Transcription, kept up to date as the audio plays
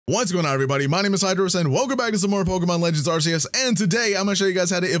What's going on, everybody? My name is Hydros and welcome back to some more Pokemon Legends Arceus, and today I'm going to show you guys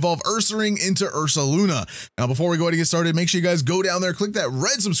how to evolve Ursaring into Ursaluna. Now before we go ahead and get started, make sure you guys go down there, click that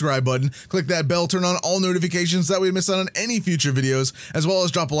red subscribe button, click that bell, turn on all notifications so that way you miss out on any future videos, as well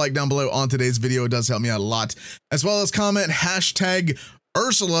as drop a like down below on today's video. It does help me out a lot, as well as comment hashtag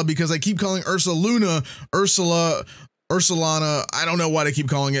Ursula, because I keep calling Ursaluna Ursaluna. I don't know what I keep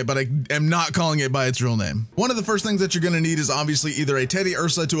calling it, but I am not calling it by its real name. One of the first things that you're going to need is obviously either a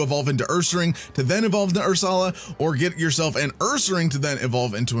Teddiursa to evolve into Ursaring to then evolve into Ursala, or get yourself an Ursaring to then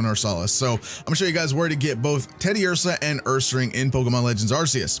evolve into an Ursala. So I'm going to show you guys where to get both Teddiursa and Ursaring in Pokemon Legends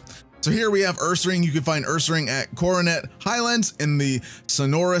Arceus. So here we have Ursaring. You can find Ursaring at Coronet Highlands in the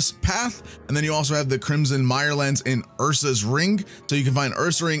Sonorous Path, and then you also have the Crimson Mirelands in Ursa's Ring. So you can find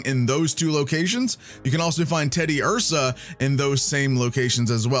Ursaring in those two locations. You can also find Teddiursa in those same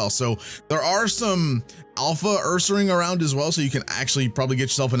locations as well. So there are some Alpha Ursaring around as well, so you can actually probably get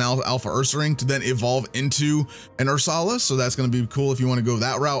yourself an Alpha Ursaring to then evolve into an Ursala. So that's going to be cool if you want to go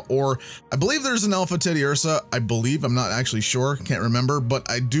that route. Or I believe there's an Alpha Teddiursa. I believe, I'm not actually sure, can't remember, but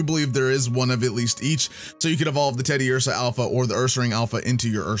I do believe there is one of at least each. So you could evolve the Teddiursa Alpha or the Ursaring Alpha into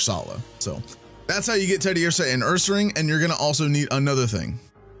your Ursala. So that's how you get Teddiursa and Ursaring. And you're going to also need another thing.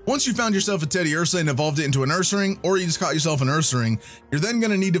 Once you found yourself a Teddiursa and evolved it into an Ursaring, or you just caught yourself an Ursaring, you're then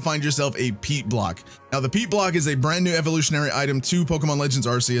going to need to find yourself a Peat Block. Now, the Peat Block is a brand new evolutionary item to Pokemon Legends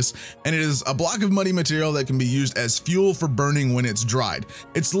Arceus, and it is a block of muddy material that can be used as fuel for burning when it's dried.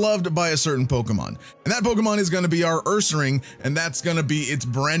 It's loved by a certain Pokemon, and that Pokemon is going to be our Ursaring, and that's going to be its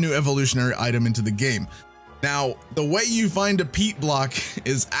brand new evolutionary item into the game. Now, the way you find a Peat Block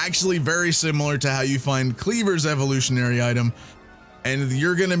is actually very similar to how you find Cleaver's evolutionary item, and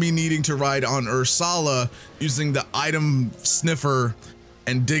you're going to be needing to ride on Ursala using the item sniffer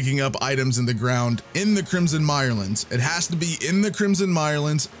and digging up items in the ground in the Crimson Mirelands. It has to be in the Crimson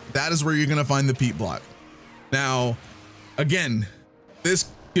Mirelands. That is where you're going to find the Peat Block. Now, again,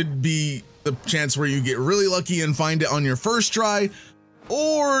 this could be the chance where you get really lucky and find it on your first try,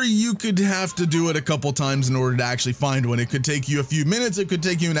 or you could have to do it a couple times in order to actually find one. It could take you a few minutes, it could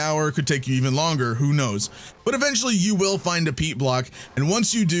take you an hour, it could take you even longer, who knows. But eventually you will find a Peat Block, and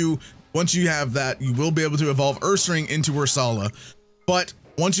once you do, once you have that, you will be able to evolve Ursaring into Ursala. But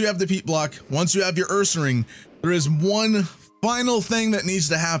once you have the Peat Block, once you have your Ursaring, there is one final thing that needs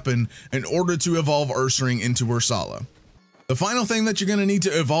to happen in order to evolve Ursaring into Ursala. The final thing that you're going to need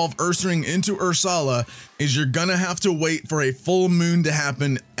to evolve Ursaring into Ursala is you're going to have to wait for a full moon to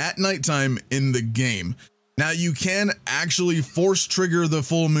happen at nighttime in the game. Now, you can actually force trigger the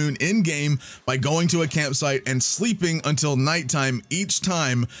full moon in game by going to a campsite and sleeping until nighttime each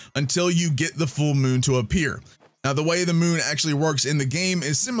time until you get the full moon to appear. Now, the way the moon actually works in the game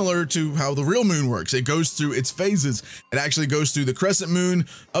is similar to how the real moon works. It goes through its phases. It actually goes through the crescent moon,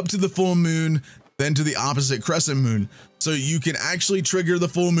 up to the full moon, then to the opposite crescent moon. So you can actually trigger the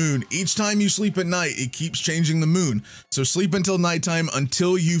full moon. Each time you sleep at night, it keeps changing the moon. So sleep until nighttime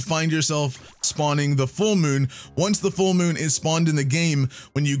until you find yourself spawning the full moon. Once the full moon is spawned in the game,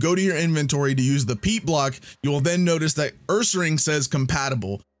 when you go to your inventory to use the Peat Block, you will then notice that Ursaring says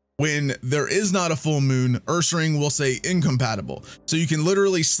compatible. When there is not a full moon, Ursaring will say incompatible. So you can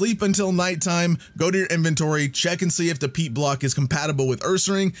literally sleep until nighttime, go to your inventory, check and see if the Peat Block is compatible with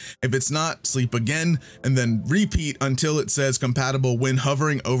Ursaring. If it's not, sleep again, and then repeat until it says compatible when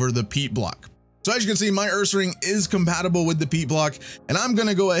hovering over the Peat Block. So as you can see, my Ursaring is compatible with the Peat Block, and I'm going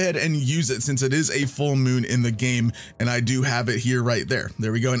to go ahead and use it since it is a full moon in the game, and I do have it here right there.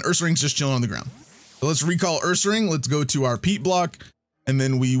 There we go, and Ursaring's just chilling on the ground. So let's recall Ursaring. Let's go to our Peat Block, and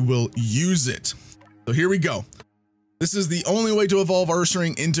then we will use it. So here we go. This is the only way to evolve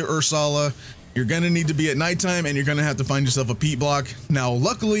Ursaring into Ursala. You're going to need to be at nighttime, and you're going to have to find yourself a Peat Block. Now,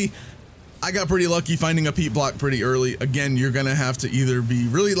 luckily, I got pretty lucky finding a Peat Block pretty early. Again, you're going to have to either be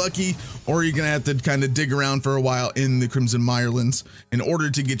really lucky, or you're going to have to kind of dig around for a while in the Crimson Mirelands in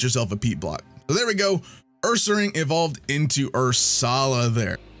order to get yourself a Peat Block. So there we go. Ursaring evolved into Ursala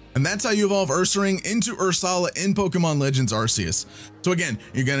there. And that's how you evolve Ursaring into Ursala in Pokemon Legends Arceus. So again,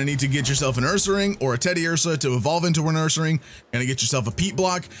 you're going to need to get yourself an Ursaring or a Teddiursa to evolve into an Ursaring. You're going to get yourself a Peat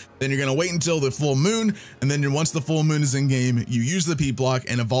Block. Then you're going to wait until the full moon. And then once the full moon is in game, you use the Peat Block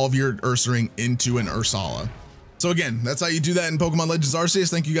and evolve your Ursaring into an Ursala. So again, that's how you do that in Pokemon Legends Arceus.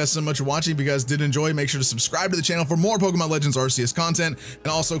 Thank you guys so much for watching. If you guys did enjoy, make sure to subscribe to the channel for more Pokemon Legends Arceus content, and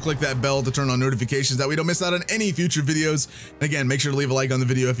also click that bell to turn on notifications that we don't miss out on any future videos. And again, make sure to leave a like on the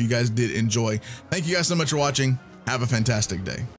video if you guys did enjoy. Thank you guys so much for watching. Have a fantastic day.